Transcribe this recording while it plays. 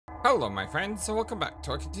Hello my friends, and welcome back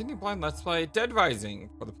to our continued blind Let's Play Dead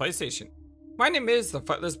Rising for the PlayStation. My name is the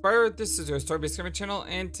FlightlessBird, this is your story-based gaming channel,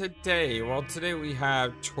 and today we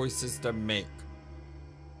have choices to make.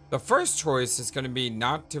 The first choice is going to be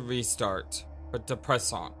not to restart, but to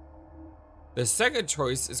press on. The second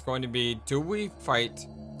choice is going to be, do we fight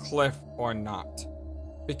Cliff or not?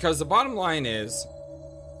 Because the bottom line is,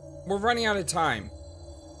 we're running out of time.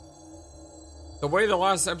 The way the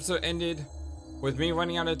last episode ended, with me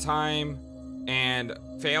running out of time and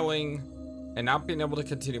failing and not being able to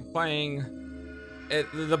continue playing,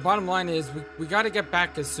 the bottom line is we got to get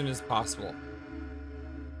back as soon as possible.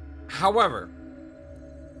 However,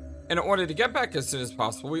 in order to get back as soon as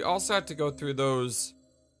possible, we also have to go through those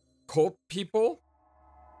cult people.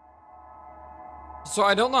 So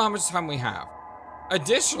I don't know how much time we have.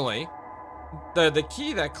 Additionally, the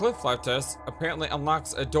key that Cliff left us apparently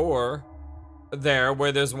unlocks a door there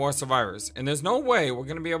where there's more survivors, and there's no way we're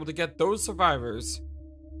gonna be able to get those survivors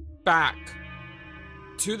back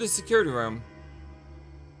to the security room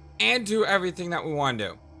and do everything that we want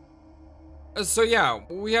to do. So yeah,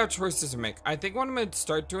 we have choices to make. I think what I'm gonna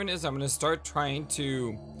start doing is I'm gonna start trying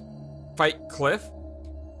to fight Cliff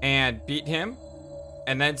and beat him,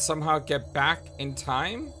 and then somehow get back in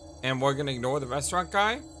time, and we're gonna ignore the restaurant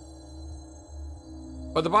guy.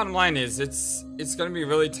 But the bottom line is, it's going to be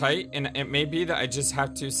really tight, and it may be that I just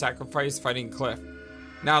have to sacrifice fighting Cliff.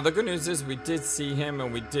 Now, the good news is we did see him,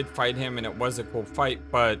 and we did fight him, and it was a cool fight,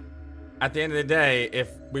 but at the end of the day,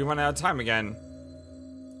 if we run out of time again,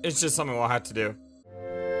 it's just something we'll have to do.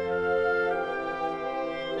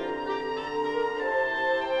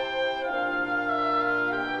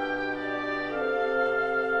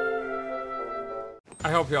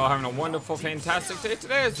 I hope you're all having a wonderful, fantastic day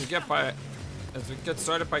today as we get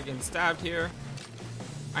started by getting stabbed here.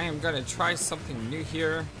 I am gonna try something new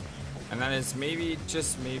here, and that is maybe,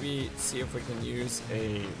 just maybe, see if we can use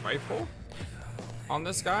a rifle on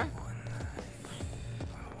this guy,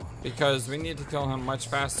 because we need to kill him much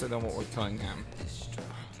faster than what we're killing him.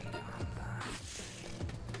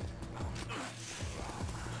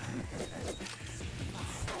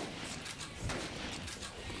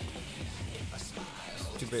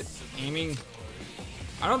 Stupid aiming.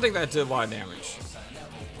 I don't think that did a lot of damage.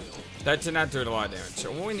 That did not do a lot of damage.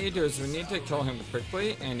 So what we need to do is we need to kill him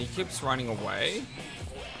quickly, and he keeps running away.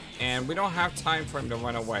 And we don't have time for him to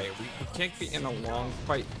run away. We can't be in a long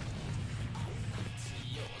fight.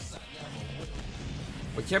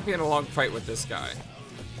 We can't be in a long fight with this guy.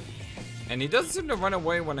 And he doesn't seem to run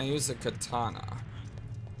away when I use a katana.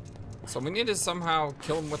 So we need to somehow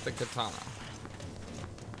kill him with the katana.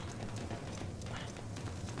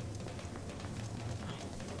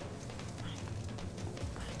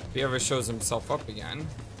 If he ever shows himself up again.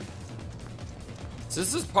 So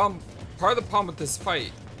this is part of the problem with this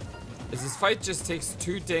fight. Is this fight just takes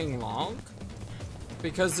too dang long.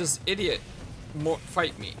 Because this idiot won't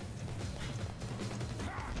fight me.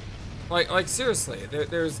 Like seriously,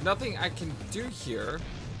 there's nothing I can do here.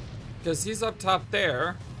 Because he's up top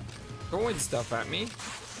there, throwing stuff at me.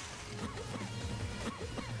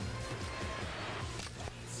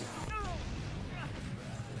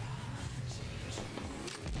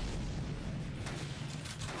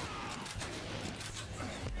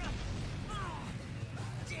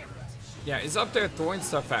 Yeah, he's up there throwing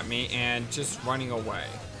stuff at me and just running away.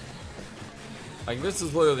 Like, this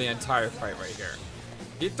is literally the entire fight right here.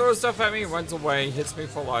 He throws stuff at me, runs away, hits me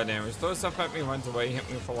for a lot of damage. Throws stuff at me, runs away, hit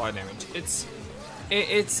me for a lot of damage.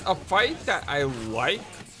 It's a fight that I like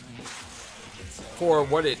for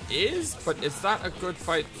what it is, but it's not a good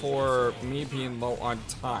fight for me being low on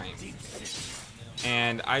time.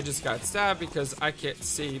 And I just got stabbed because I can't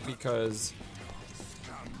see because...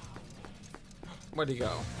 Where'd he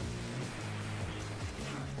go?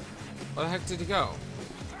 Where the heck did he go?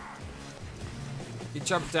 He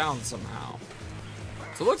jumped down somehow.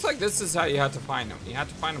 So it looks like this is how you have to find him. You have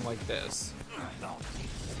to find him like this.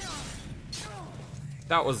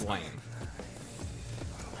 That was lame.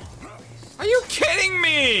 Are you kidding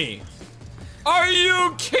me? Are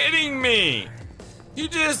you kidding me? He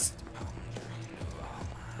just...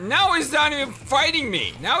 Now he's not even fighting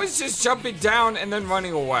me. Now he's just jumping down and then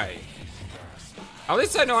running away. At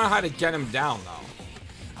least I know how to get him down though.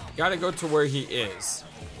 Gotta go to where he is.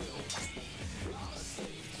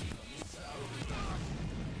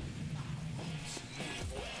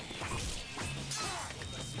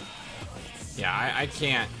 Yeah, I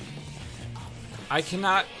can't. I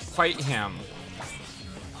cannot fight him.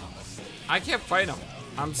 I can't fight him.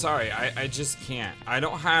 I'm sorry, I just can't. I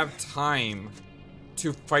don't have time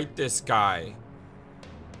to fight this guy.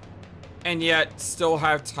 and yet still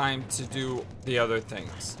have time to do the other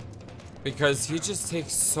things. because he just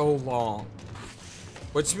takes so long.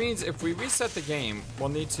 Which means if we reset the game, we'll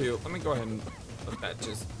need to, let me go ahead and let that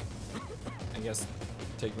just, I guess,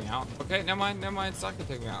 take me out. Okay, never mind, it's not gonna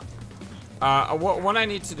take me out. What I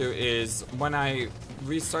need to do is, when I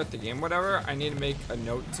restart the game, whatever, I need to make a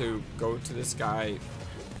note to go to this guy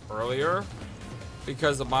earlier,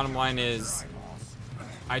 because the bottom line is,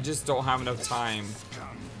 I just don't have enough time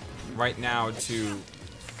right now to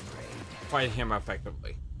fight him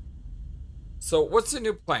effectively. So what's the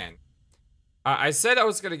new plan? I said I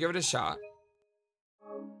was gonna give it a shot,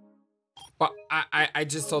 but I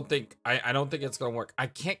just don't think, I don't think it's gonna work. I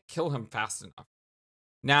can't kill him fast enough.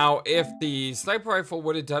 Now, if the sniper rifle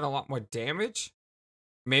would have done a lot more damage,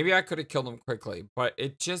 maybe I could have killed him quickly, but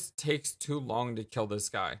it just takes too long to kill this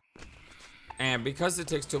guy. And because it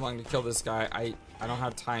takes too long to kill this guy, I don't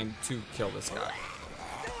have time to kill this guy.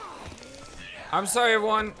 I'm sorry,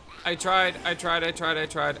 everyone. I tried.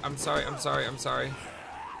 I'm sorry.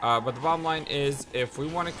 But the bottom line is, if we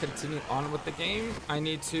want to continue on with the game, I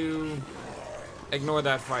need to ignore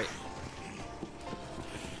that fight.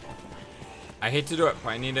 I hate to do it, but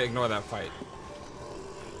I need to ignore that fight.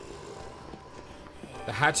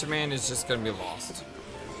 The hatchet man is just gonna be lost.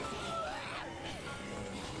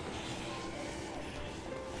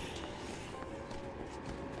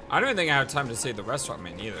 I don't even think I have time to save the restaurant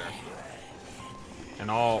man either. In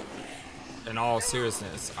all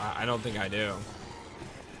seriousness, I don't think I do.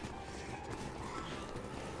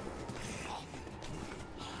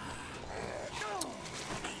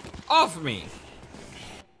 Off me!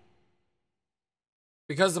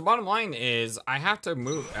 Because the bottom line is, I have to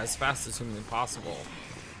move as fast as humanly possible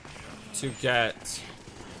to get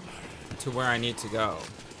to where I need to go.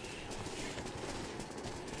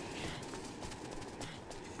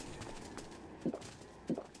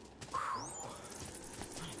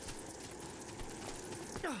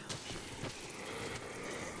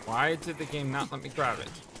 Why did the game not let me grab it?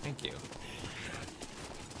 Thank you.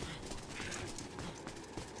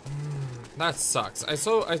 That sucks. I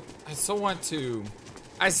so want to.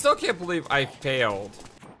 I still can't believe I failed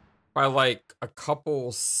by like a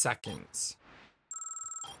couple seconds.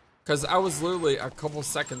 Cause I was literally a couple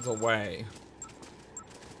seconds away.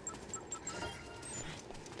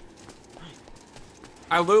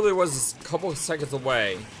 I literally was a couple seconds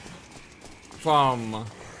away from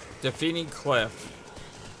defeating Cliff,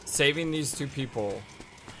 saving these two people,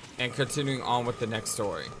 and continuing on with the next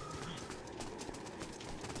story.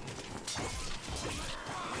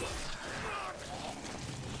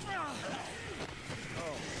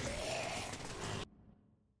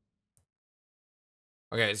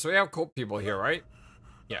 Okay, so we have cult people here, right?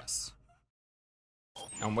 Yes.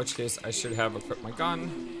 In which case, I should have equipped my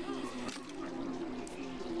gun.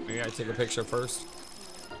 Maybe I take a picture first.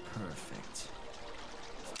 Perfect.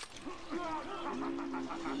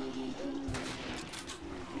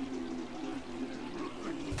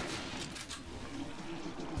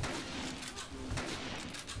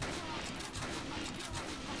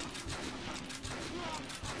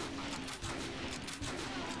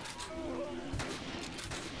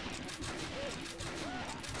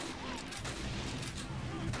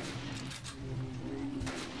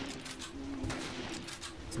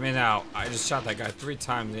 I mean, now, I just shot that guy 3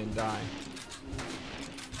 times and didn't die.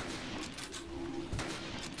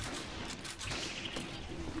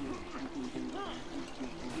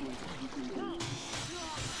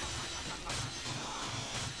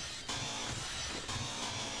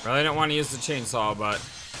 Really don't want to use the chainsaw, but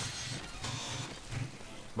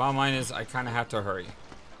bottom line is I kind of have to hurry.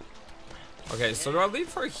 Okay, so do I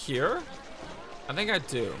leave her here? I think I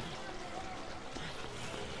do.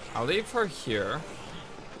 I'll leave her here.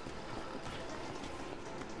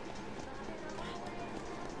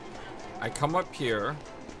 I come up here.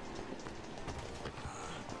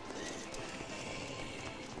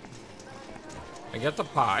 I get the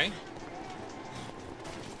pie.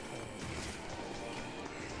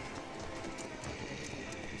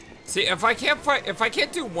 See, if I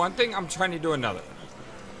can't do one thing, I'm trying to do another.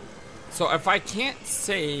 So if I can't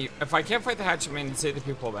fight the hatchet man and save the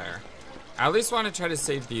people there, I at least want to try to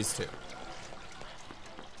save these two.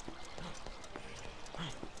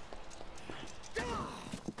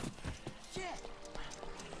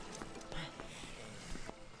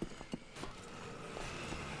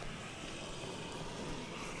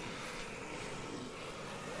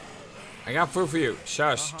 I got food for you.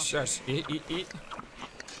 Shush, shush. Eat, eat, eat.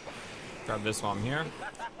 Grab this while I'm here.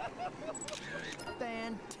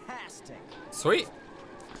 Fantastic. Sweet.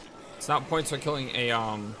 It's not points for killing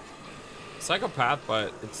a psychopath,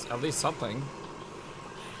 but it's at least something.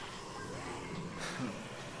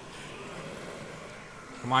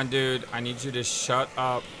 Come Come on, dude. I need you to shut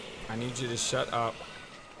up. I need you to shut up.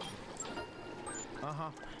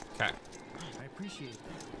 Okay. I appreciate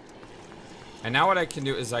that. And now what I can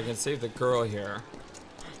do is I can save the girl here.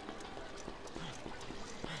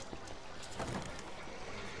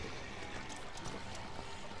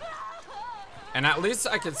 And at least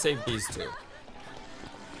I can save these two.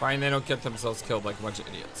 Fine, they don't get themselves killed like a bunch of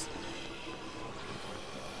idiots.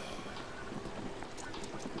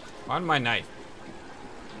 On my knife.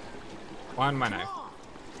 On my knife.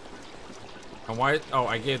 And why? Oh,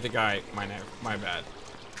 I gave the guy my knife. My bad.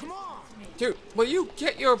 Come on. Dude, will you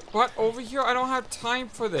get your butt over here? I don't have time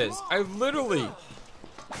for this. I literally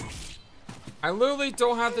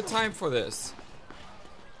don't have the time for this.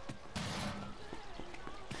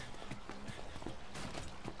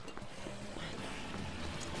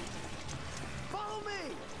 Follow me.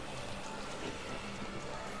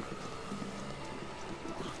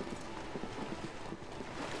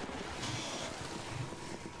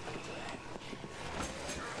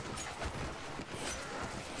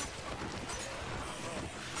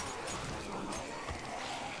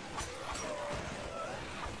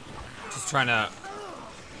 Just trying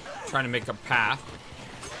to make a path.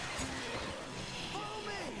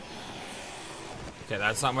 Okay,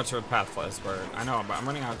 that's not much of a path, FlightlessBird. I know, but I'm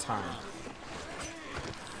running out of time.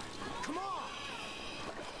 Come on.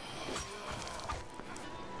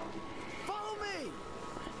 Follow me.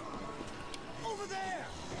 Over there.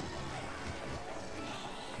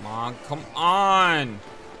 Come on, come on!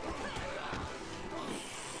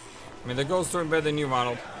 I mean, the girl's doing better than you,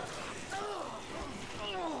 Ronald.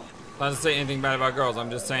 Not to say anything bad about girls, I'm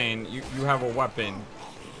just saying you have a weapon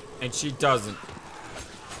and she doesn't.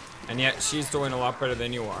 And yet she's doing a lot better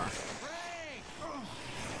than you are.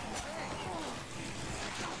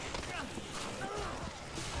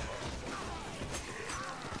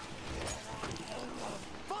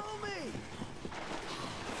 Follow me.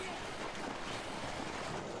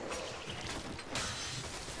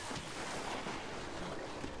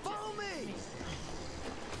 Follow me.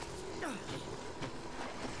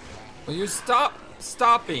 Will you stop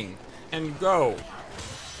stopping and go?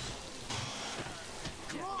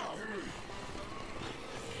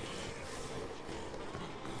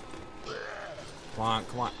 Come on,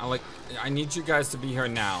 come on. I need you guys to be here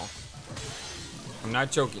now. I'm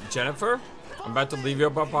not joking. Jennifer, I'm about to leave you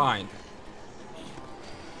behind.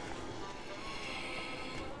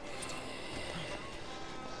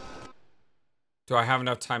 Do I have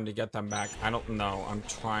enough time to get them back? I don't know. I'm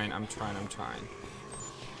trying.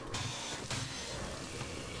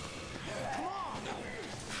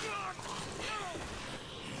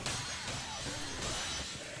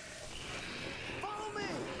 Follow me.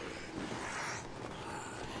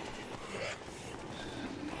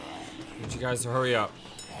 Need you guys to hurry up.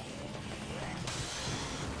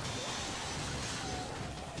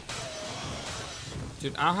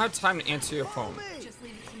 Dude, I don't have time to answer your phone. Just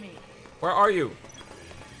leave it to me. Where are you?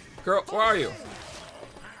 Girl, where are you?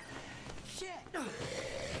 Shit.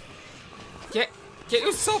 Get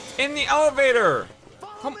yourself in the elevator.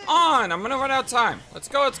 Come on, I'm gonna run out of time. Let's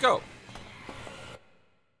go, let's go.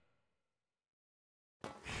 I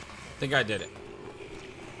think I did it.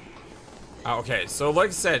 Okay, so like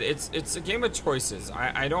I said, it's a game of choices.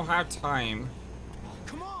 I don't have time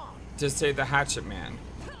Come on. to save the Hatchet Man.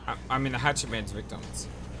 I mean the Hatchet Man's victims.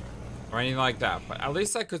 Or anything like that. But at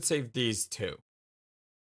least I could save these two.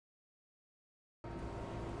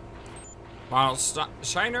 While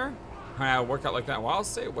Shiner, work out like that. Well, I'll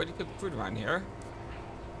say, where do you put the food around here?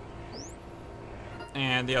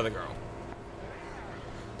 And the other girl.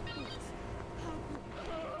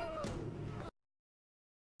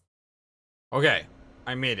 Okay,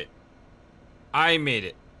 I made it. I made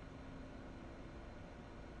it.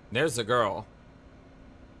 There's the girl.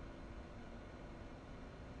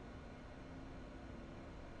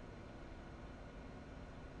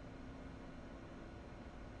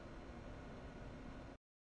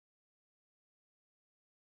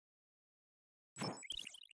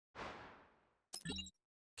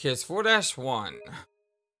 Okay, it's 4-1.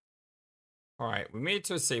 Alright, we made it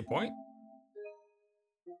to a save point.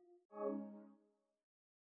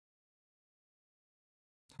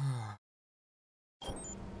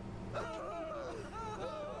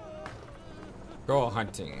 Girl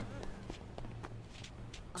hunting.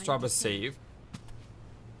 Let's drop a save.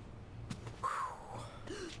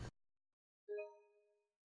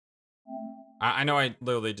 I know I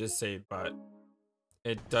literally just saved, but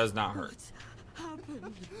it does not hurt.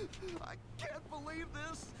 Happened. I can't believe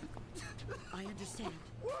this. I understand.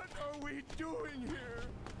 What are we doing here?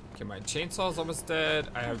 Okay, my chainsaw's almost dead.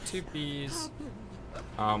 I have 2 bees.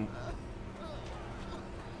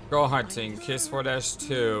 Go hunting. Case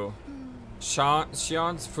 4-2.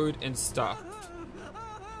 Shion's food and stuff.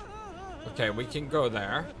 Okay, we can go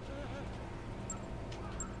there.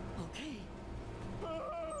 Okay.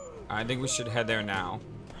 I think we should head there now.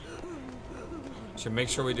 Should make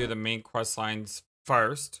sure we do the main quest lines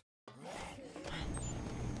first.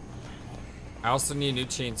 I also need a new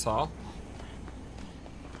chainsaw.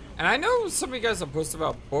 And I know some of you guys have posted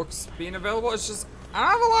about books being available. It's just, I don't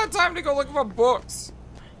have a lot of time to go looking for books.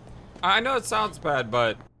 I know it sounds bad,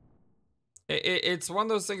 but it's one of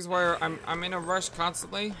those things where I'm in a rush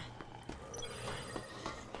constantly.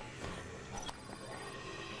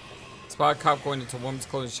 Spot a cop going into a woman's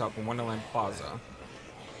clothing shop in Wonderland Plaza.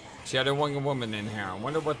 She had a young woman in here. I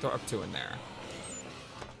wonder what they're up to in there.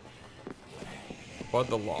 But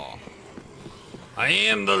the law. I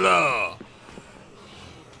am the law.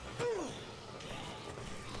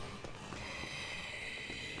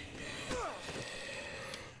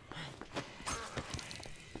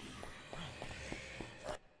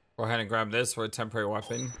 Go ahead and grab this for a temporary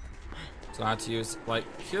weapon. So not to use, like,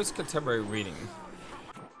 here's contemporary reading.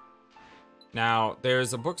 Now,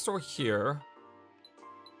 there's a bookstore here.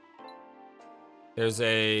 There's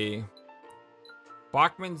a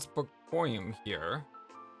Bachman's Bookorium here.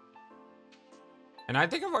 And I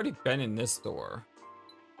think I've already been in this store.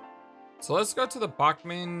 So let's go to the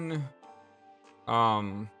Bachman,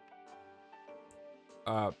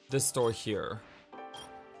 this store here.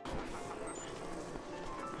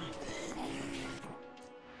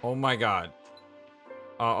 Oh my god.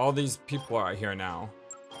 All these people are here now.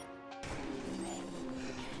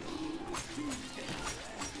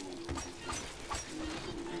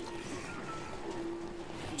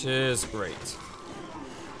 Which is great.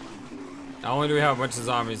 Not only do we have a bunch of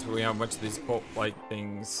zombies, but we have a bunch of these bolt-like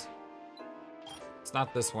things. It's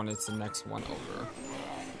not this one, it's the next one over.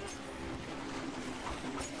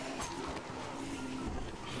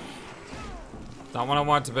 Not one I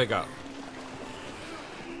want to pick up.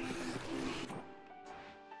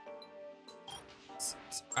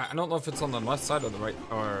 I don't know if it's on the left side or the right,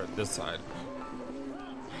 or this side.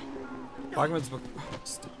 Bachman's book.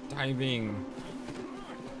 Diving.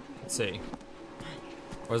 Let's see.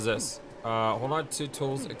 What is this? Hold on to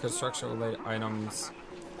tools and construction related items.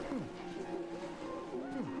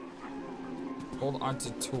 Hold on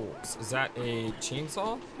to tools. Is that a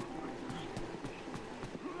chainsaw?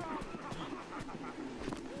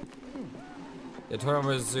 The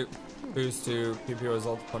tournament boost to PP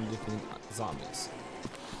result from defeating zombies.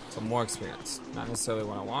 So more experience. Not necessarily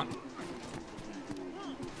what I want.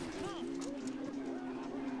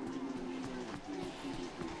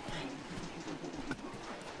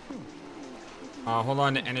 Hold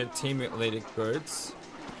on to entertainment related goods.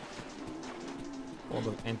 Hold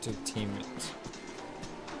of entertainment.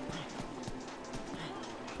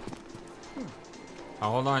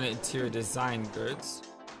 Hold on to interior design goods.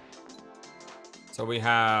 So we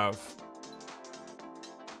have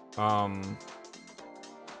I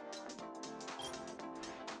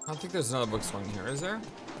don't think there's another bookstore in here, is there?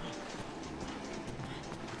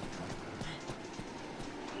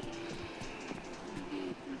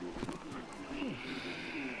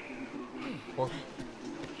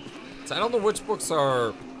 So I don't know which books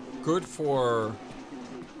are good for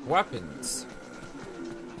weapons.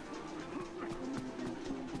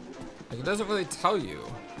 Like, it doesn't really tell you.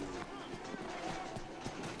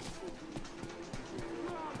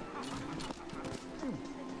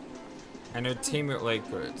 Entertainment like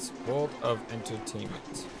goods. World of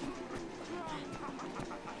entertainment.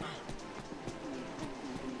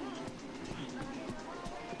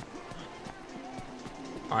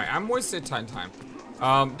 Alright, I'm wasting time.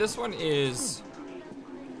 This one is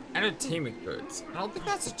entertainment goods. I don't think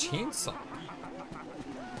that's a chainsaw. So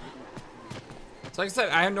like I said,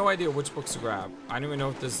 I have no idea which books to grab. I don't even know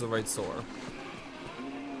if this is the right store.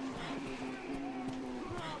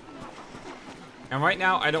 And right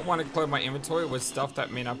now, I don't want to clutter my inventory with stuff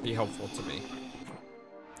that may not be helpful to me.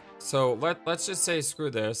 So let's just say screw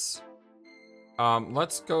this.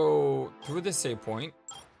 Let's go through the save point.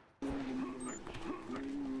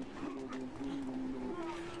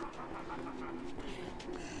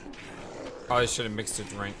 Probably should have mixed a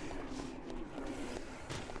drink.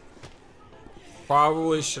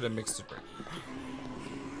 Probably should have mixed a drink.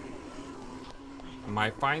 Am I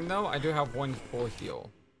fine though? I do have one full heal.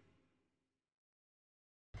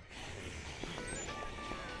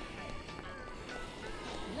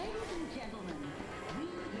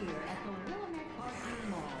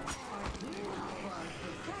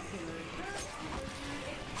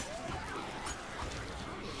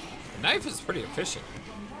 The knife is pretty efficient.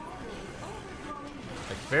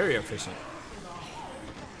 Like, very efficient.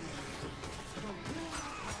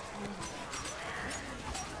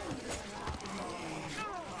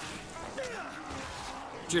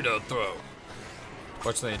 to the throat.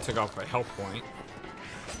 Fortunately, it took off my health point.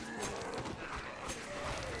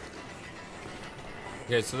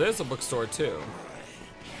 Okay, so there's a bookstore too.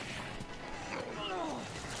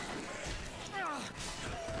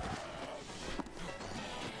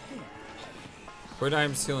 Food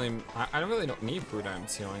item ceiling. I don't really don't need food item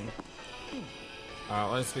ceiling.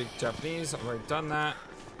 Let's speak Japanese. I've already done that.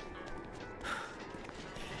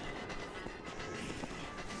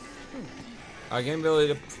 Gain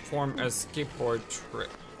ability to perform a skateboard trick.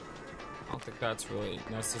 I don't think that's really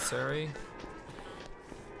necessary.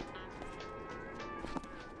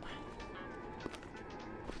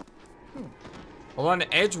 Hold on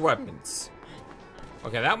to edge weapons.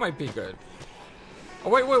 Okay, that might be good. Oh,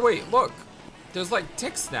 wait, look. There's like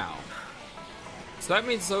ticks now. So that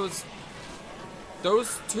means those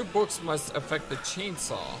 2 books must affect the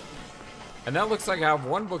chainsaw. And that looks like I have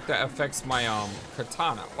 1 book that affects my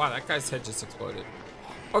katana. Wow, that guy's head just exploded.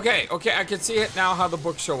 Okay, I can see it now how the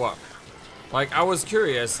books show up. Like, I was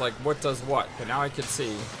curious, like, what does what, but now I can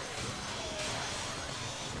see.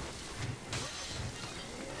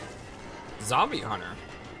 Zombie hunter.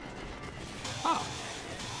 Huh.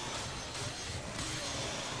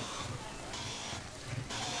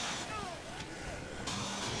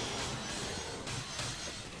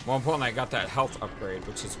 More importantly, I got that health upgrade,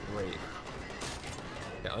 which is great.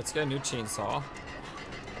 Okay, let's get a new chainsaw.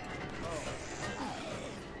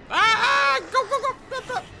 Ah! Go!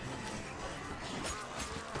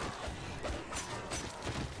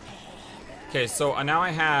 Okay, so now I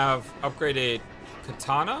have upgraded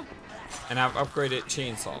katana, and I've upgraded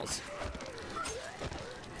chainsaws.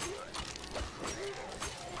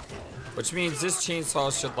 Which means this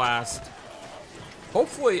chainsaw should last,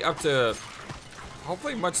 hopefully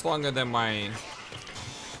much longer than my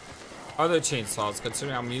other chainsaws,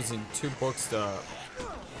 considering I'm using 2 books to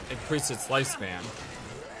increase its lifespan.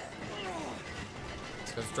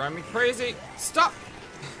 It's gonna drive me crazy. Stop!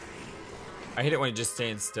 I hate it when it just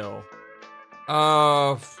stands still. Alright,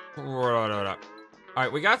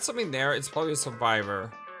 we got something there. It's probably a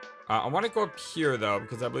survivor. I want to go up here, though,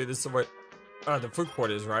 because I believe this is what the food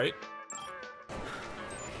court is, right?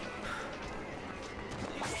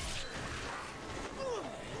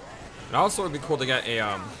 And also, it'd be cool to get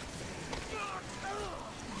a,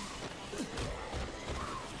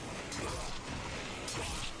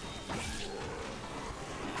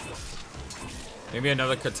 maybe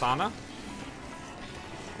another katana?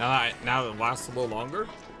 Now that it lasts a little longer.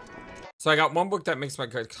 So I got 1 book that makes my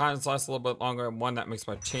katanas last a little bit longer, and 1 that makes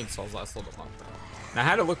my chainsaws last a little bit longer. And I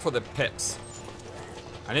had to look for the pips.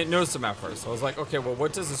 I didn't notice them at first. So I was like, okay, well,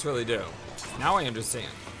 what does this really do? Now I understand.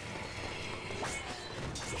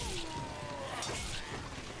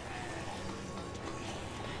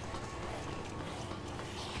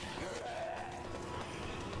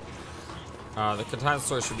 The katana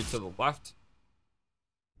store should be to the left.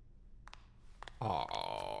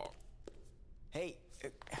 Oh. Hey.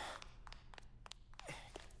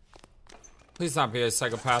 Please not be a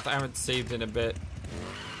psychopath. I haven't saved in a bit.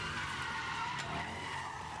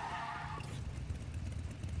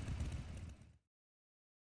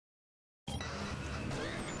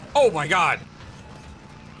 Oh my god.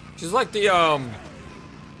 She's like the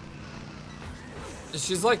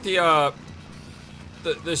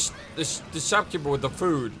shopkeeper with the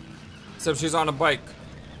food. Except she's on a bike.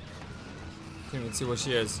 Can't even see where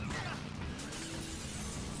she is.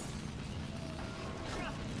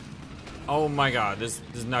 Oh my god, this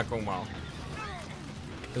is not going well.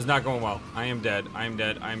 This is not going well. I am dead. I'm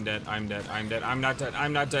dead. I'm dead. I'm dead. I'm dead. I'm not dead.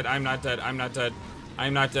 I'm not dead. I'm not dead. I'm not dead.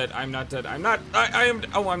 I'm not dead. I'm not dead. I'm not. I am.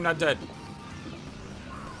 Oh, I'm not dead.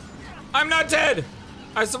 I'm not dead.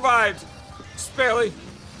 I survived. Just barely.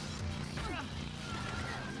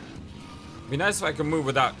 Be nice if I could move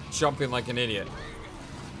without jumping like an idiot.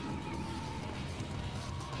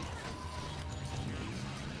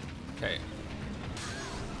 Okay.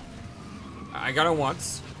 I got it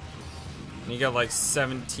once. And you get like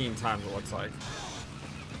 17 times, it looks like.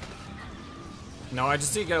 No, I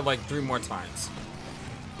just need to get it like 3 more times.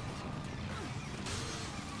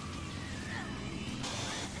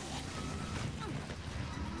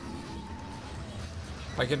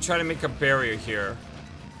 I can try to make a barrier here.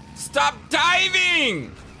 Stop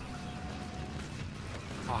diving!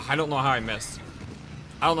 Oh, I don't know how I missed.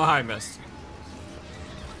 I don't know how I missed.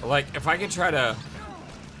 But like, if I can try to...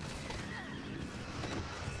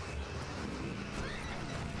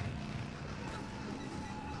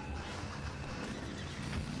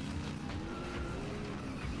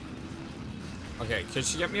 Okay, can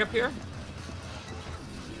she get me up here?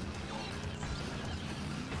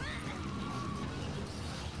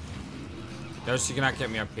 No, she cannot get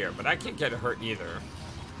me up here, but I can't get her either.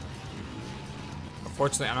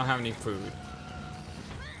 Unfortunately, I don't have any food.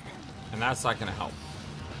 And that's not gonna help.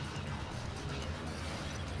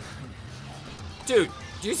 Dude,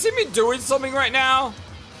 do you see me doing something right now?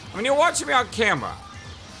 I mean, you're watching me on camera.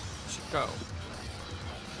 Where'd she go?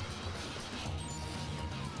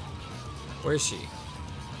 Where is she?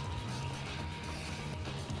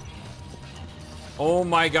 Oh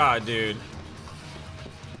my god, dude.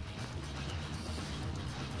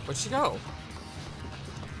 Where'd she go?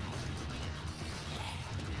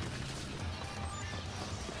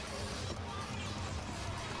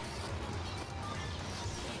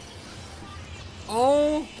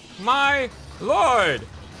 Oh my lord!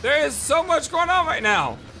 There is so much going on right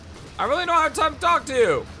now! I really don't have time to talk to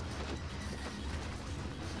you!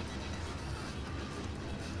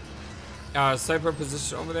 Sniper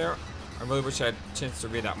position over there. I really wish I had a chance to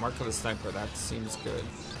read that. Mark for the sniper, that seems good.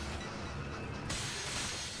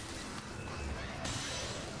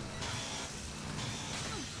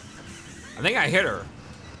 I think I hit her.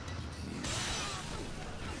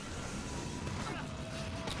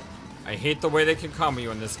 I hate the way they can combo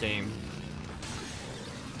you in this game.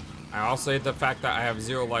 I also hate the fact that I have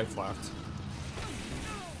 0 life left.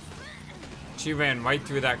 She ran right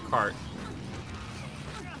through that cart.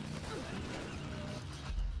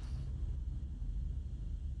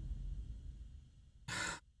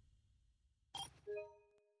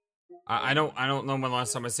 I don't know when the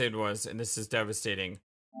last time I saved was, and this is devastating.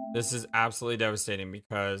 This is absolutely devastating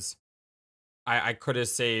because I could have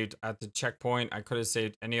saved at the checkpoint. I could have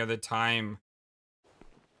saved any other time.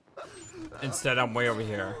 Instead, I'm way over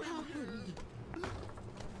here.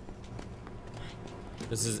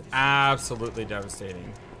 This is absolutely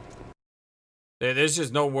devastating. There's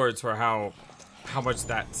just no words for how much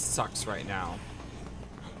that sucks right now.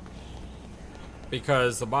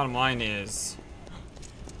 Because the bottom line is,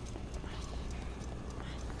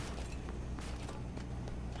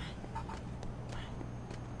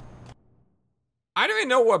 I don't even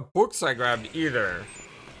know what books I grabbed either.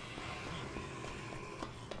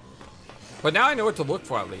 But now I know what to look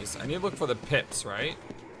for at least. I need to look for the pips, right?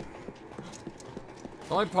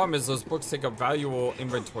 The only problem is those books take up valuable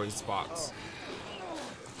inventory spots.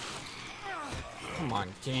 Come on,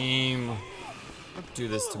 game. Don't do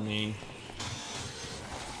this to me.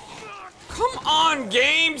 Come on,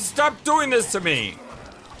 game! Stop doing this to me!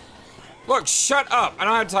 Look, shut up! I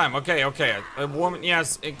don't have time. Okay, okay. A woman,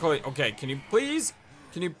 yes. Okay, can you please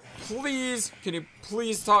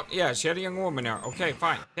talk? Yeah, she had a young woman there. Okay,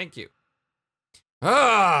 fine. Thank you.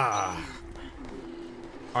 Ah!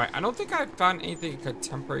 Alright, I don't think I found anything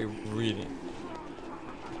contemporary reading.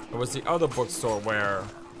 It was the other bookstore where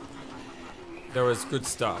there was good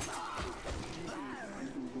stuff.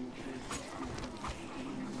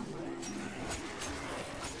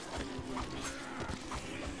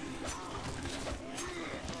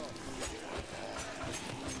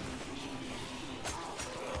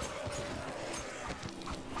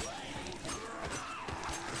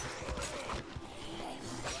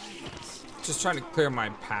 Just trying to clear my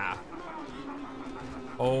path.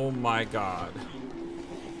 Oh my god.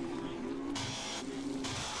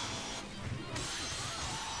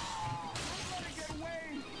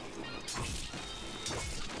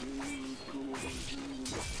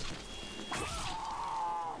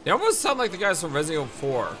 They almost sound like the guys from Resident Evil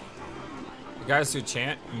 4. The guys who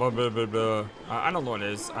chant. Blah, blah, blah, blah. I don't know what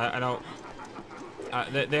it is. I don't.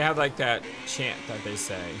 They have like that chant that they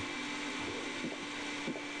say.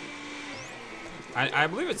 I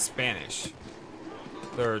believe it's Spanish.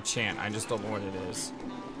 Their chant. I just don't know what it is.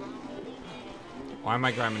 Why am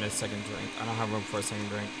I grabbing a second drink? I don't have room for a second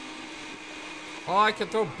drink. Oh, I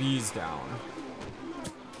could throw bees down.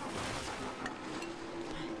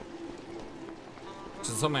 Which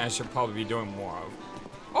is something I should probably be doing more of.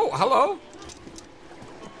 Oh, hello!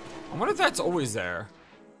 I wonder if that's always there.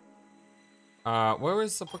 Where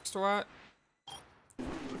is the bookstore at?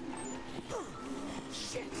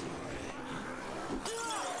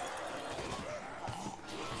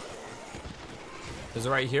 Is it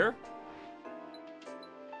right here?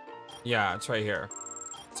 Yeah, it's right here.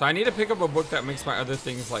 So I need to pick up a book that makes my other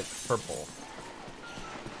things like purple.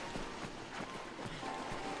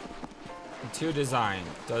 Interior design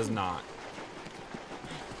does not.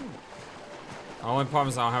 The only problem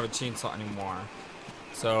is I don't have a chainsaw anymore.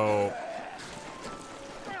 So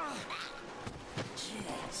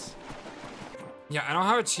yeah, I don't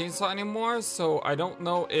have a chainsaw anymore, so I don't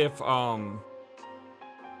know if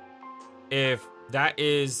that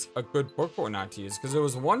is a good book or not to use, because there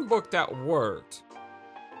was one book that worked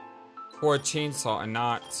for a chainsaw and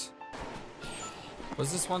not. What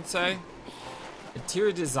does this one say?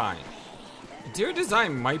 Interior design. Interior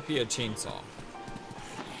design might be a chainsaw.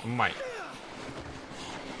 Might.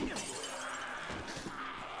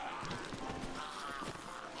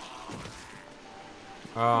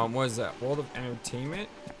 What is that? World of Entertainment?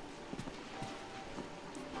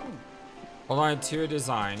 Hold on, interior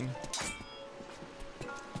design.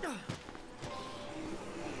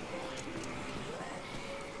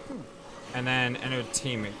 And then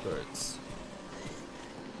entertainment goods.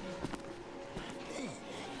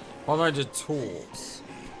 Hold on to tools.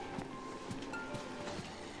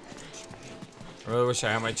 I really wish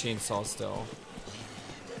I had my chainsaw still.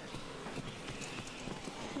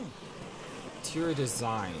 Interior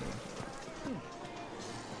design.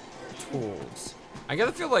 Tools. I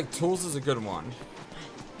gotta feel like tools is a good one.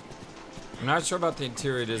 I'm not sure about the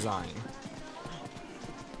interior design.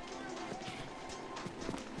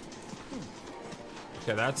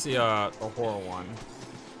 Okay, that's the horror one.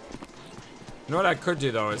 You know what I could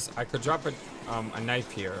do though is I could drop a knife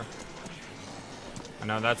here. I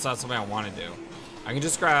know that's not something I want to do. I can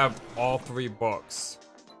just grab all 3 books.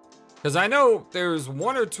 Because I know there's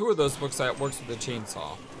 1 or 2 of those books that works with the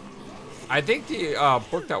chainsaw. I think the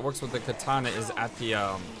book that works with the katana is at the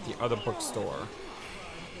other bookstore.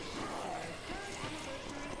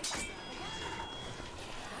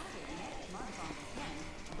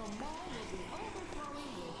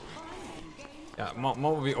 Yeah,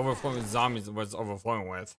 mall will be overflowing with zombies. What's overflowing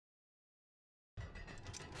with?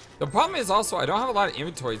 The problem is also I don't have a lot of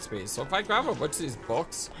inventory space. So if I grab a bunch of these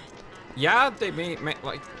books, yeah, they may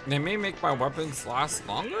make my weapons last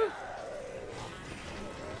longer.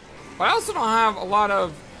 But I also don't have a lot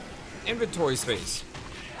of inventory space.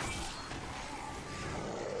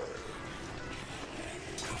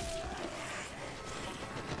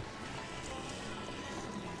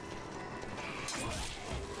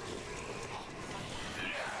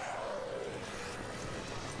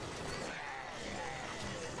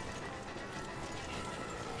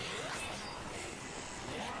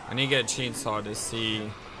 I need to get a chainsaw to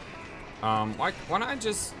see. Why don't I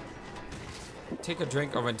just take a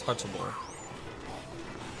drink of Untouchable?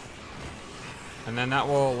 And then that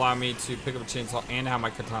will allow me to pick up a chainsaw and have my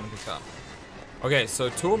katana picked up. Okay, so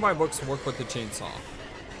 2 of my books work with the chainsaw.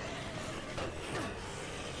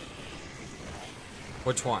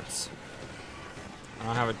 Which ones? I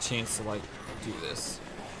don't have a chance to like do this.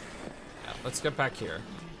 Yeah, let's get back here.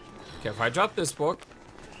 Okay, if I drop this book,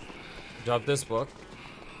 drop this book.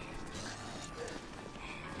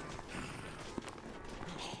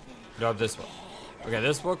 Drop this book. Okay,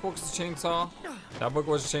 this book works with the chainsaw. That book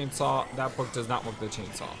was a chainsaw. That book does not work with the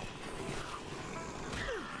chainsaw.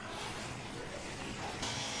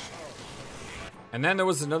 And then there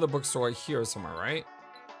was another bookstore here somewhere, right?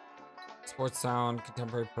 Sports Sound,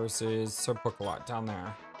 Contemporary Purses, Sir Book a Lot down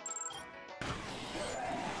there.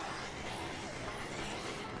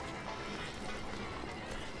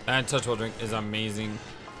 That Untouchable drink is amazing.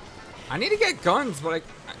 I need to get guns, but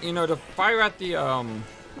you know, to fire at the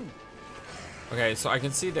Okay, so I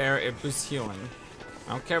can see there it boosts healing.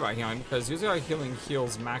 I don't care about healing because usually our healing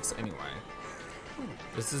heals max anyway.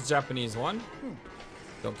 This is Japanese one.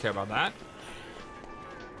 Don't care about that.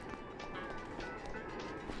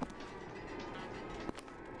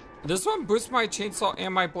 This one boosts my chainsaw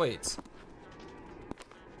and my blades.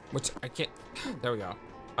 Which I can't. There we go.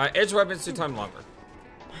 Edge weapons 2 times longer.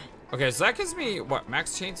 Okay, so that gives me what?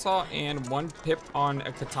 Max chainsaw and 1 pip on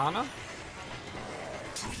a katana.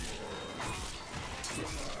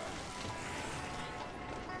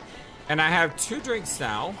 And I have 2 drinks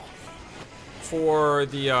now for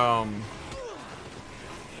the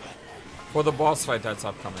boss fight that's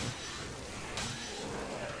upcoming.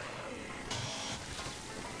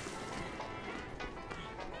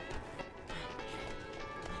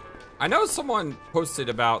 I know someone posted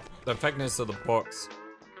about the effectiveness of the books.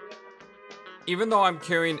 Even though I'm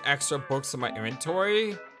carrying extra books in my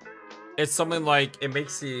inventory, it's something like it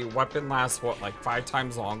makes the weapon last what, like 5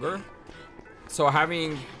 times longer. So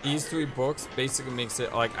having these 3 books basically makes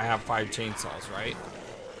it like I have 5 chainsaws, right?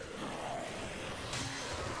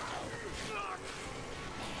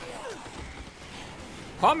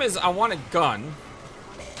 Problem is I want a gun,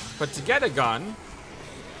 but to get a gun,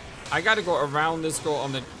 I gotta go around this girl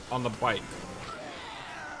on the bike.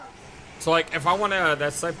 So like if I want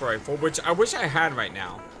that sniper rifle, which I wish I had right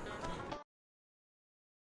now.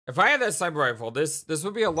 If I had that sniper rifle, this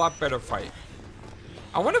would be a lot better fight.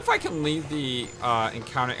 I wonder if I can leave the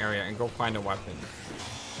encounter area and go find a weapon.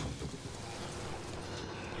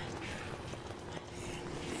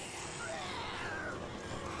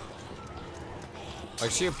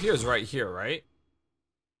 Like she appears right here, right?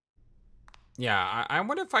 Yeah, I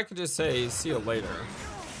wonder if I could just say, see you later.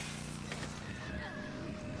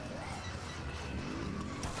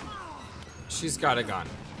 She's got a gun.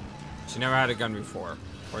 She never had a gun before.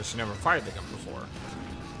 Or she never fired the gun before.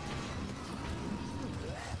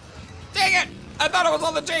 Dang it! I thought it was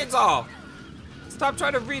on the chainsaw! Stop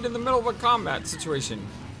trying to read in the middle of a combat situation.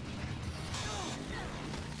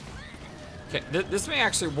 Okay, this may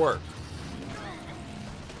actually work.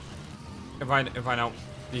 If I don't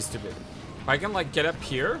be stupid. If I can like get up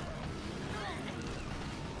here.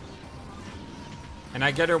 And I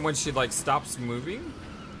get her when she like stops moving.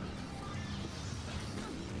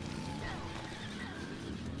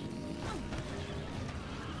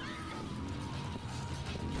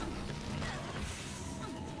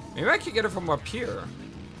 Maybe I could get her from up here.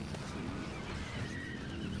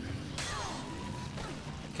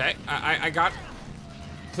 Okay, I got...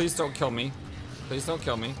 Please don't kill me. Please don't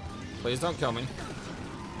kill me. Please don't kill me.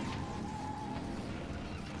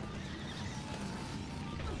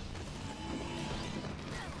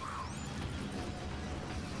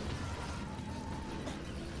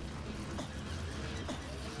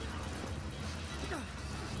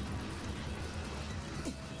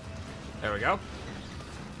 There we go.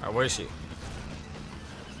 Alright, where is she?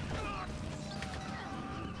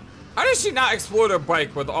 How does she not explode her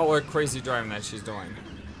bike with all her crazy driving that she's doing?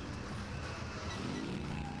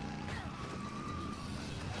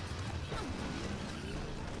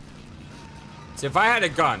 See, if I had a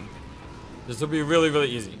gun, this would be really, really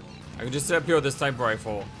easy. I could just sit up here with this sniper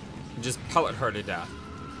rifle and just pellet her to death.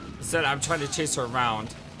 Instead, I'm trying to chase her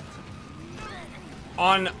around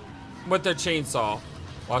with the chainsaw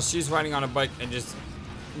while she's riding on a bike and just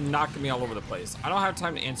knocking me all over the place. I don't have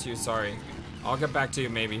time to answer you, sorry. I'll get back to you,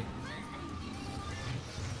 maybe.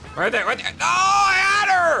 Right there, right there. No, I had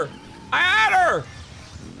her! I had her!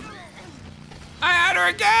 I had her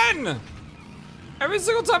again! Every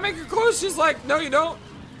single time I get close, she's like, no, you don't.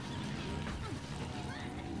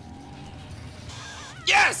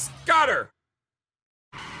 Yes! Got her!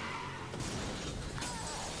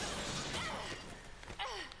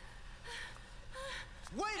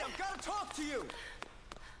 Wait, I've got to talk to you.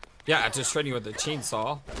 Yeah, just shredding you with the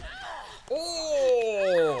chainsaw.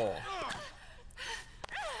 Oh!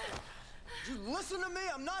 You listen to me?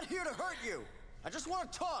 I'm not here to hurt you. I just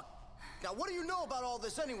want to talk. Now, what do you know about all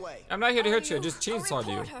this anyway? I'm not here to hurt you, I just chainsawed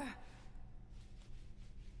you.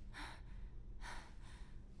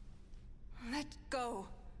 Let go.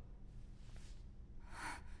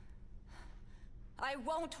 I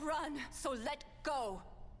won't run, so let go.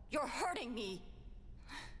 You're hurting me.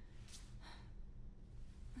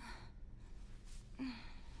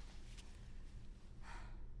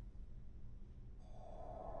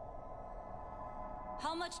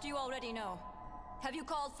 How much do you already know? Have you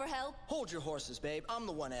called for help? Hold your horses, babe. I'm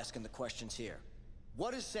the one asking the questions here.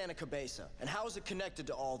 What is Santa Cabeza, and how is it connected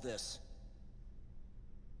to all this?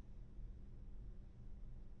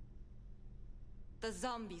 The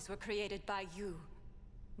zombies were created by you,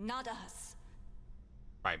 not us.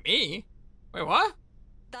 By me? Wait, what?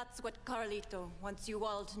 That's what Carlito wants you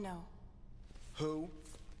all to know. Who?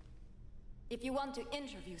 If you want to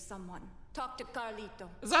interview someone, talk to Carlito.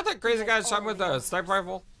 Is that crazy guy shot with a sniper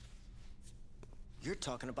rifle? You're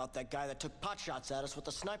talking about that guy that took pot shots at us with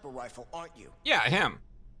a sniper rifle, aren't you? Yeah, him.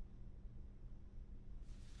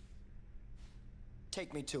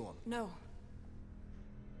 Take me to him. No.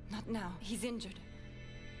 Not now. He's injured.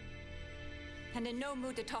 And in no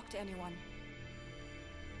mood to talk to anyone.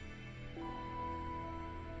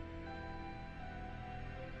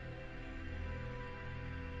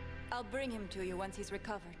 I'll bring him to you once he's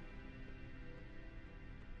recovered.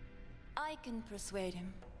 I can persuade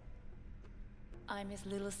him. I'm his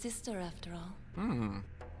little sister after all.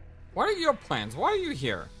 What are your plans? Why are you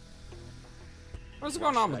here? What's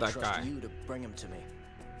going on with that I trust guy? you to bring him to me.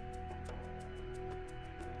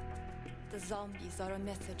 The zombies are a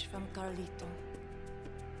message from Carlito.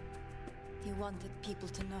 He wanted people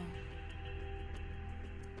to know.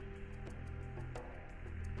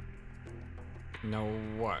 Know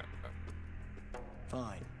what?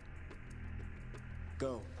 Fine.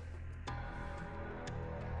 Go.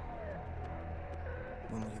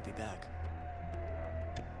 When will you be back?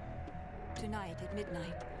 Tonight at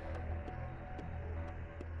midnight.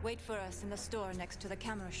 Wait for us in the store next to the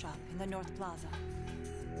camera shop in the North Plaza.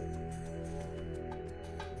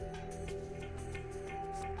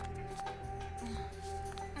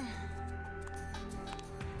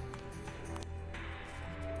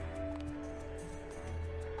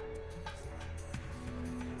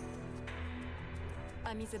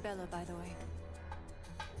 I'm Isabela, by the way.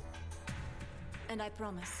 And I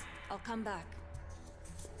promise, I'll come back.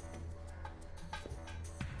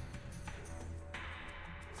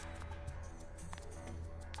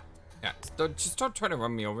 just don't try to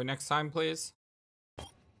run me over next time, please.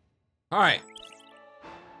 Alright.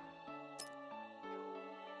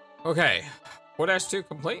 Okay. 4-2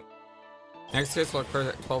 complete. Next case will occur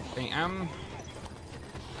at 12 a.m.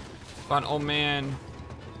 Found old man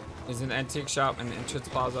is in the antique shop in the entrance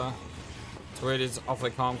plaza. So it is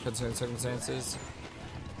awfully calm considering circumstances.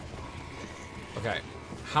 Okay.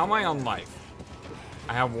 How am I on life?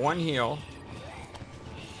 I have 1 heal.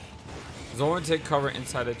 There's only take cover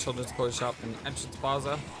inside a children's clothes shop in the entrance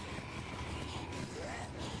plaza.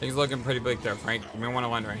 Things looking pretty bleak there, Frank. You may want to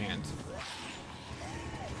lend her a hand.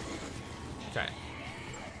 Okay.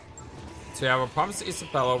 So we have a promise to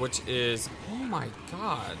Isabela, which is... Oh my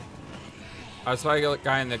god. I saw a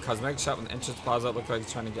guy in the cosmetic shop in the entrance plaza. It looked like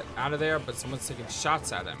he's trying to get out of there, but someone's taking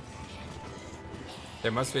shots at him.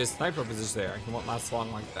 There must be a sniper position there. He won't last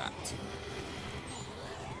long like that.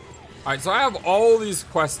 Alright, so I have all these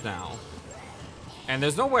quests now. And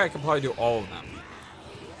there's no way I can probably do all of them.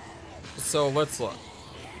 So let's look.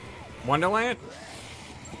 Wonderland?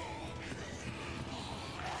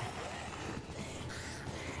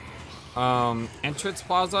 Entrance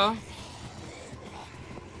plaza.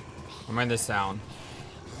 I'm writing this down.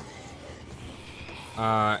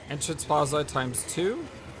 Entrance plaza ×2.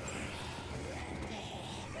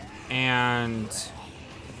 And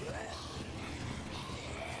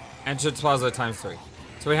entrance plaza ×3.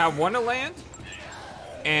 So we have Wonderland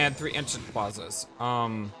and 3 entrance plazas.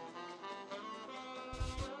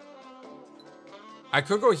 I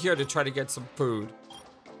could go here to try to get some food.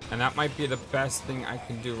 And that might be the best thing I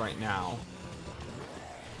can do right now.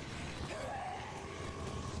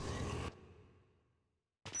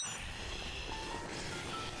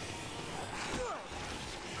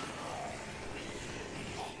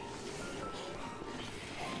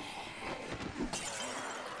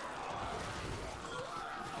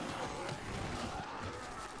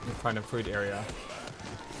 Let me find a food area.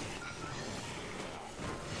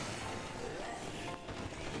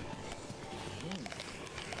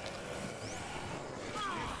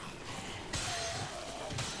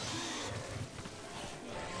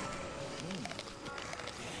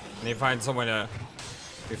 I need to find somewhere to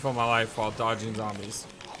refill my life while dodging zombies.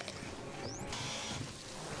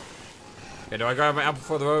 Okay, do I grab my apple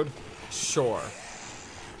for the road? Sure.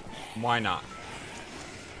 Why not?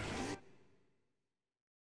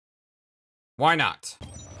 Why not?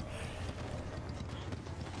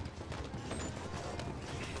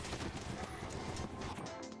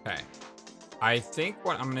 Okay. I think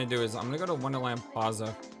what I'm gonna do is I'm gonna go to Wonderland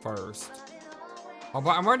Plaza first. Oh,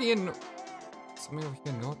 but I'm already in... Something over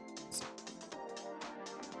here, North.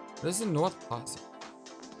 This is North Plaza.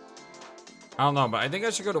 I don't know, but I think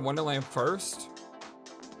I should go to Wonderland first.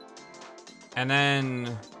 And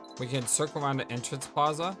then we can circle around the entrance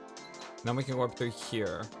plaza. And then we can go up through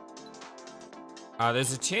here.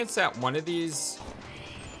 There's a chance that one of these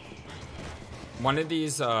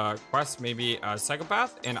quests may be a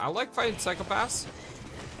psychopath. And I like fighting psychopaths.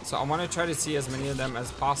 So I want to try to see as many of them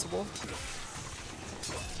as possible.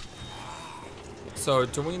 So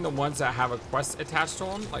doing the ones that have a quest attached to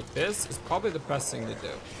them, like this, is probably the best thing to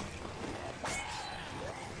do.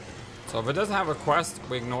 So if it doesn't have a quest,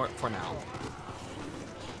 we ignore it for now.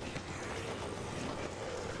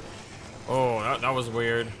 Oh, that was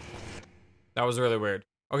weird. That was really weird.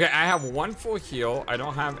 Okay, I have 1 full heal. I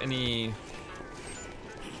don't have any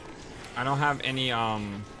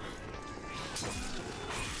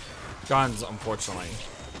guns, unfortunately.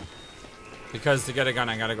 Because to get a gun,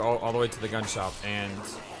 I gotta go all the way to the gun shop, and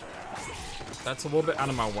that's a little bit out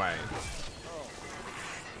of my way.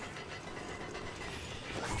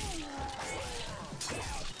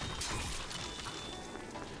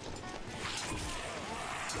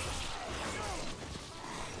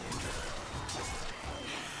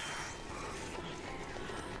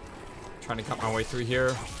 Trying to cut my way through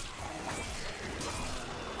here.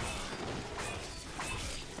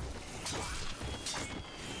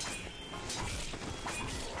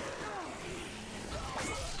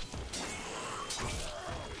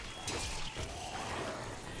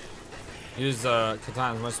 Use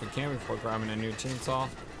katana as much as we can before grabbing a new chainsaw.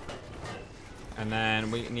 And then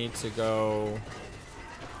we need to go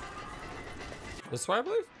this way, I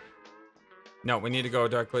believe? No, we need to go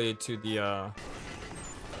directly to the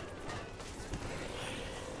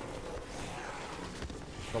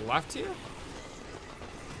left here?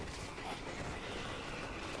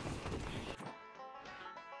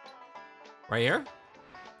 Right here?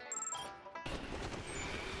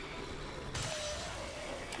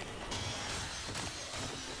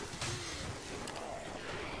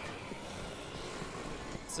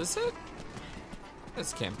 Is this it?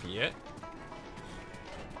 This can't be it.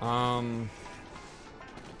 Come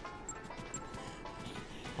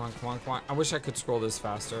on, come on, come on. I wish I could scroll this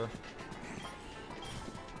faster.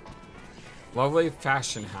 Lovely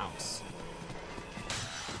fashion house.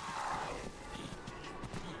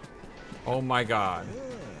 Oh my god.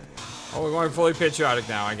 Oh, we're going fully patriotic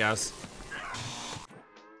now, I guess.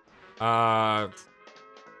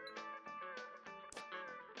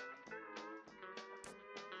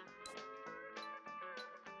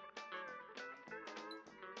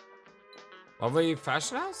 Lovely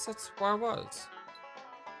fashion house? That's where I was.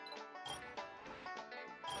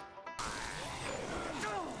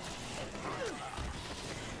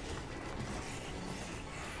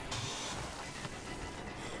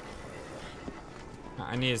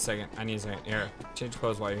 I need a second. I need a second. Here, change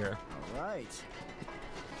clothes while you're here. All right.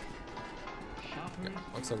 Okay,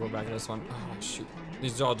 looks like we're back in this one. Oh, shoot.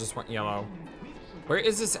 These all just went yellow. Where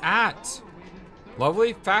is this at?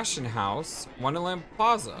 Lovely fashion house, Wonderland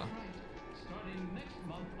Plaza.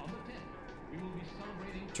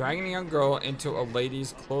 Dragging a young girl into a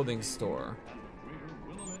ladies' clothing store.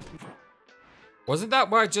 Wasn't that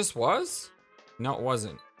where I just was? No, it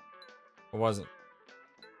wasn't. It wasn't.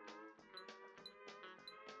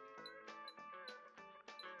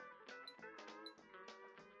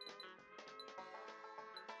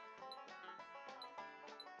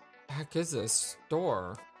 The heck is this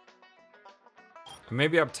store?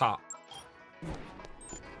 Maybe up top.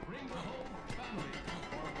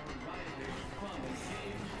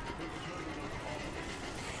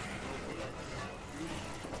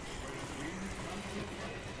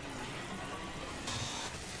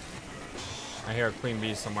 I hear a queen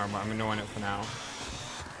bee somewhere, but I'm ignoring it for now.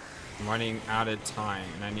 I'm running out of time,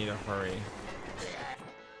 and I need to hurry.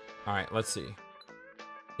 Alright, let's see.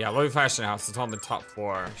 Yeah, Lovely Fashion House. It's on the top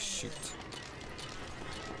floor. Shoot.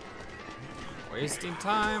 Wasting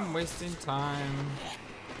time, wasting time.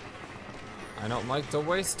 I don't like to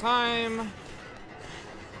waste time.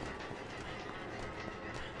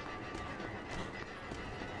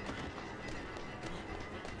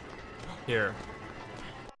 Here.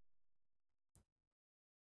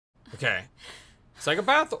 Okay.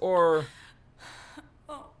 Psychopath or...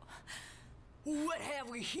 What have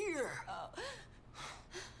we here?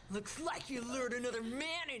 Looks like you lured another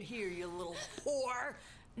man in here, you little whore.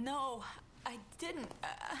 No, I didn't.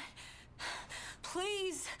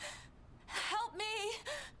 Please, help me.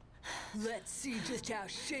 Let's see just how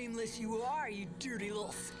shameless you are, you dirty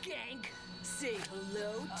little skank. Say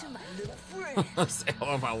hello to my little friend. Say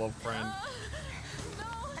hello, my little friend. No,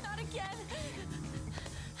 not again.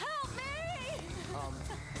 Help me.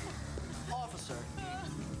 Officer.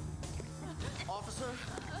 Officer,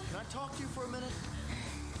 can I talk to you for a minute?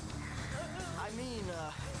 I mean,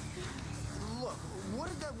 look, what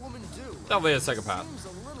did that woman do? Probably a psychopath. Seems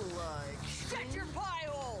a little, Shut your pie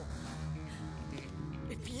hole!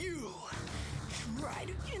 If you try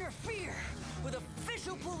to interfere with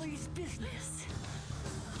official police business,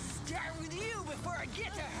 I'll start with you before I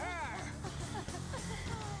get to her!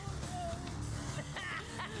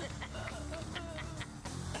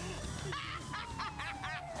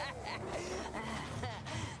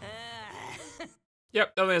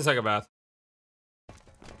 Yep, definitely a psychopath.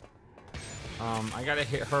 I gotta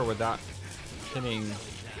hit her without hitting.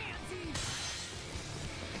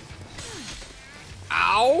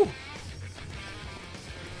 Ow!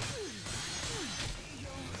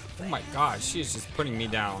 Oh my gosh, she is just putting me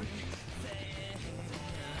down.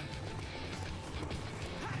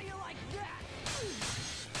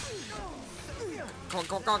 Come on,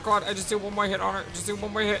 come on, come on, come on. I just do one more hit on her. Just do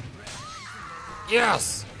one more hit.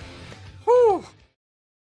 Yes! Whew!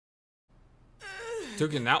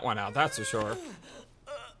 Duking that one out, that's for sure.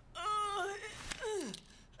 Oh,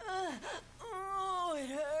 it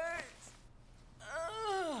hurts.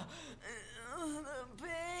 The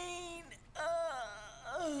pain.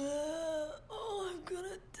 Oh, I'm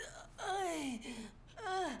gonna die.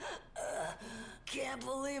 Can't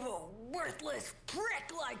believe a worthless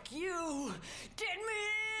prick like you did me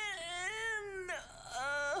in.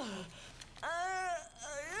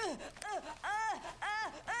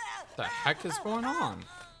 What the heck is going on?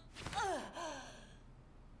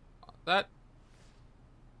 That...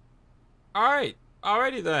 Alright,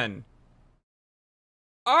 alrighty then.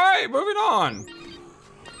 Alright, moving on.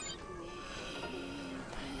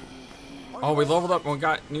 Oh, we leveled up and we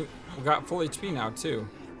got full HP now too.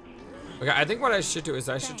 Okay, I think what I should do is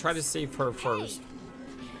I should try to save her first.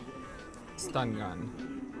 Stun gun.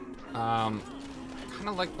 Kind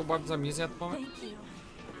of like the weapons I'm using at the moment. Thank you.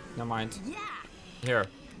 Never mind. Here,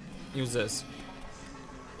 use this.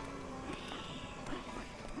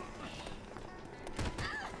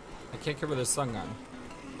 I can't cover the stun gun.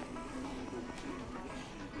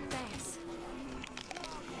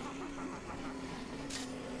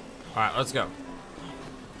 Alright, let's go.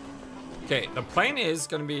 Okay, the plan is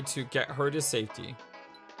going to be to get her to safety.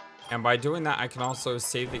 And by doing that, I can also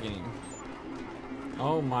save the game.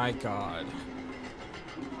 Oh my god.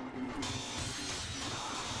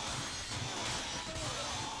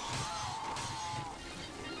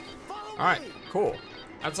 Alright, cool.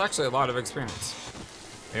 That's actually a lot of experience.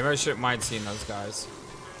 Maybe I shouldn't mind seeing those guys.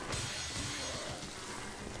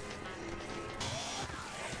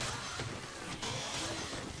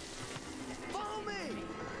 Follow me.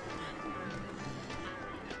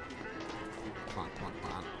 Come on, come on,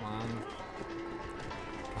 come on, come on.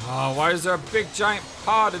 Oh, why is there a big giant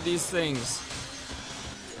pod of these things?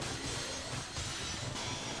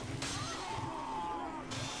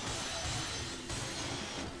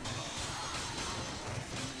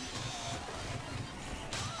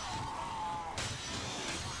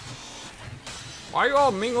 Why are you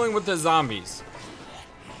all mingling with the zombies?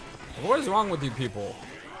 What is wrong with you people?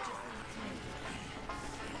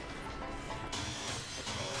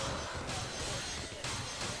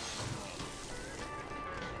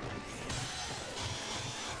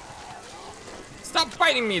 Stop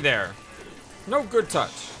fighting me there! No good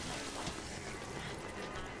touch.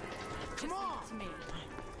 Come on.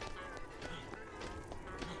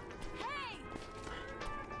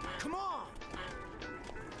 Come on.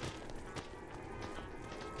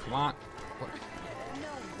 Come on. What?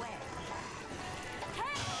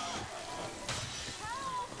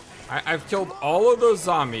 I've killed all of those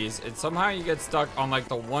zombies, and somehow you get stuck on like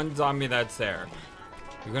the one zombie that's there.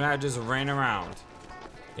 You're gonna have to just ran around.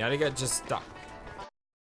 You gotta get just stuck.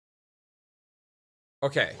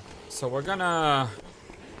 Okay, so we're gonna...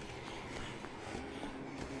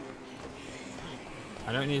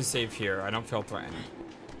 I don't need to save here. I don't feel threatened.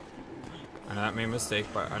 I know that made a mistake,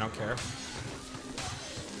 but I don't care.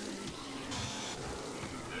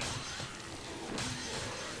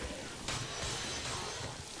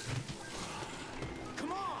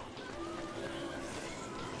 Come on.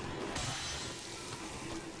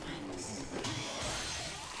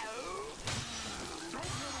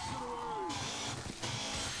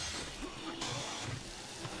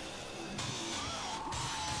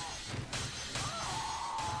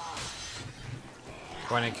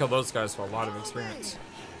 Go ahead and kill those guys for a lot of experience.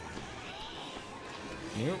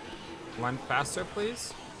 Can you run faster,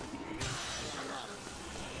 please?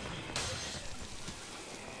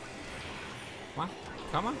 Come on,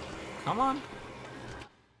 come on, come on.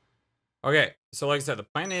 Okay, so like I said, the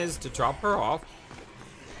plan is to drop her off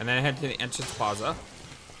and then head to the entrance plaza.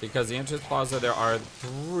 Because the entrance plaza, there are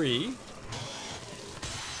three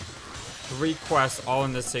quests all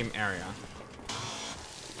in the same area.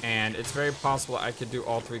 And it's very possible I could do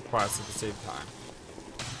all three quests at the same time.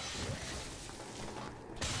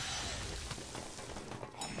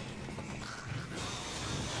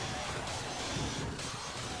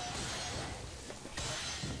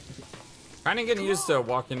 Kind of getting used to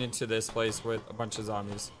walking into this place with a bunch of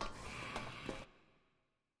zombies.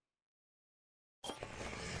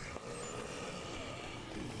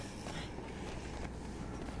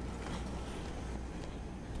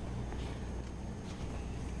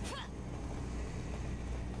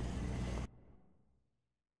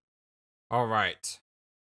 All right.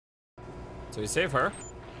 So we save her.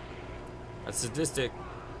 That's sadistic.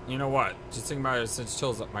 You know what? Just think about it since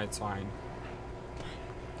chills up my spine.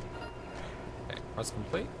 Okay, quest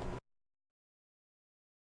complete.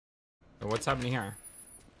 So what's happening here?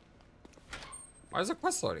 Why is the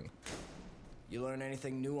quest loading? You learn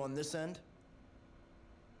anything new on this end?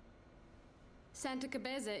 Santa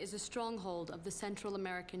Cabeza is a stronghold of the Central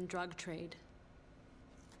American drug trade.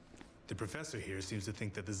 The professor here seems to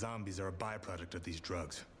think that the zombies are a byproduct of these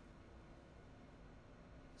drugs.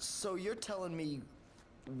 So you're telling me,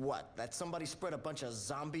 what, that somebody spread a bunch of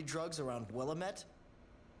zombie drugs around Willamette?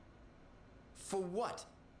 For what?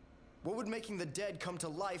 What would making the dead come to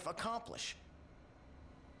life accomplish?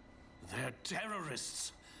 They're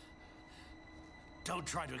terrorists. Don't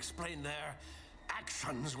try to explain their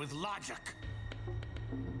actions with logic.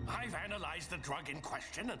 I've analyzed the drug in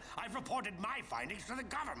question, and I've reported my findings to the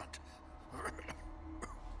government.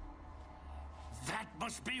 That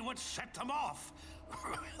must be what set them off.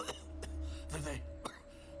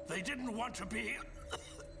 They didn't want to be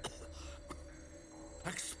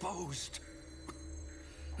exposed.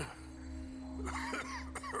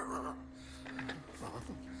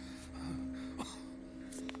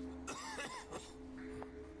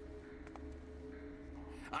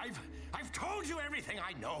 I've told you everything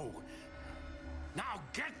I know. Now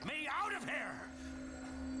get me out of here.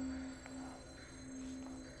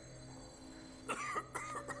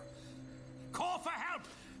 Call for help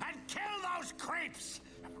and kill those creeps!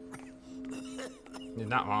 You're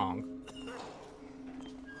not wrong.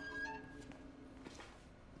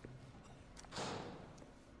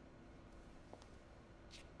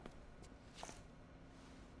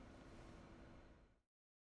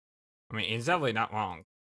 I mean, he's definitely not wrong.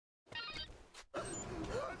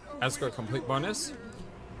 Escort complete bonus.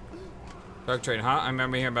 Drug trade, huh? I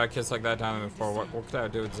remember hearing about kids like that down there before. What could I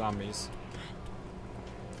do with zombies?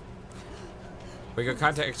 We could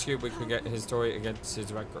contact execute. We could get his story against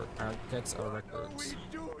his record. Against our records.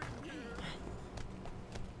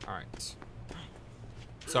 All right.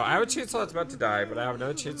 So I have a chainsaw that's about to die, but I have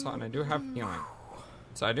another chainsaw and I do have healing.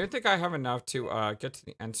 So I do think I have enough to get to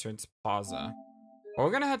the entrance plaza. But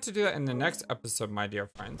we're gonna have to do that in the next episode, my dear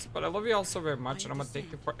friends. But I love you all so very much, and I'm gonna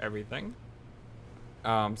thank you for everything.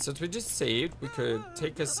 Since we just saved, we could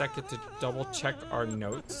take a second to double check our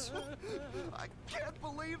notes. I can't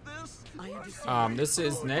believe this. This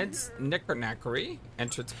is Ned's Knickknackery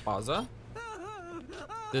entrance plaza.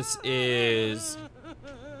 This is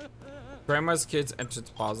Grandma's Kids entrance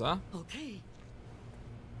plaza. Okay.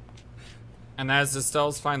 And that is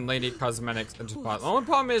Estelle's Fine Lady Cosmetics entrance plaza. The only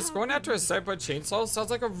problem is going after a sniper chainsaw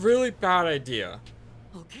sounds like a really bad idea.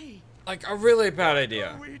 Okay. Like a really bad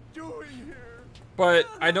idea. But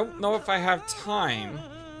I don't know if I have time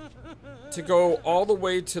to go all the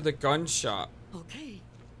way to the gun shop. Okay.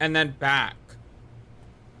 And then back.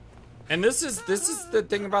 And this is the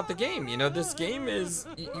thing about the game. You know, this game is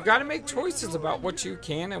you got to make choices about what you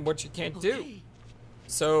can and what you can't do.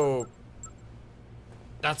 So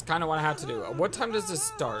that's kind of what I have to do. What time does this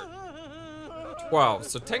start? 12.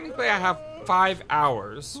 So technically I have 5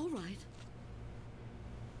 hours. All right.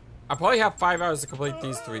 I probably have 5 hours to complete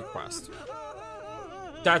these 3 quests.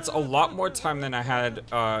 That's a lot more time than I had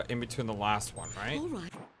in between the last one, right? All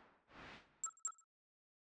right.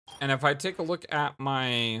 And if I take a look at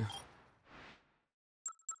my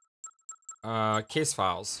case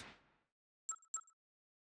files.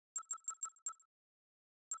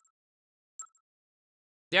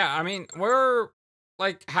 Yeah, I mean, we're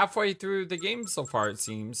like halfway through the game so far, it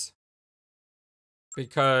seems.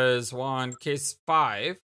 Because we're on case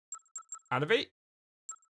 5 out of 8.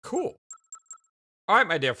 Cool. Alright,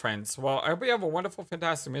 my dear friends. Well, I hope you have a wonderful,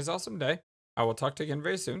 fantastic, amazing, awesome day. I will talk to you again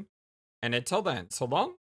very soon. And until then, so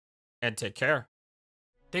long, and take care.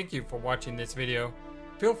 Thank you for watching this video.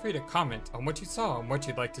 Feel free to comment on what you saw and what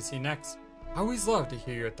you'd like to see next. I always love to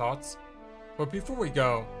hear your thoughts. But before we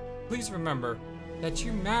go, please remember that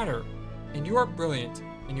you matter, and you are brilliant,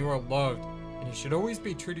 and you are loved, and you should always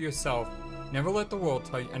be true to yourself. Never let the world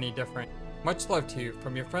tell you any different. Much love to you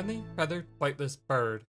from your friendly, feathered, flightless bird.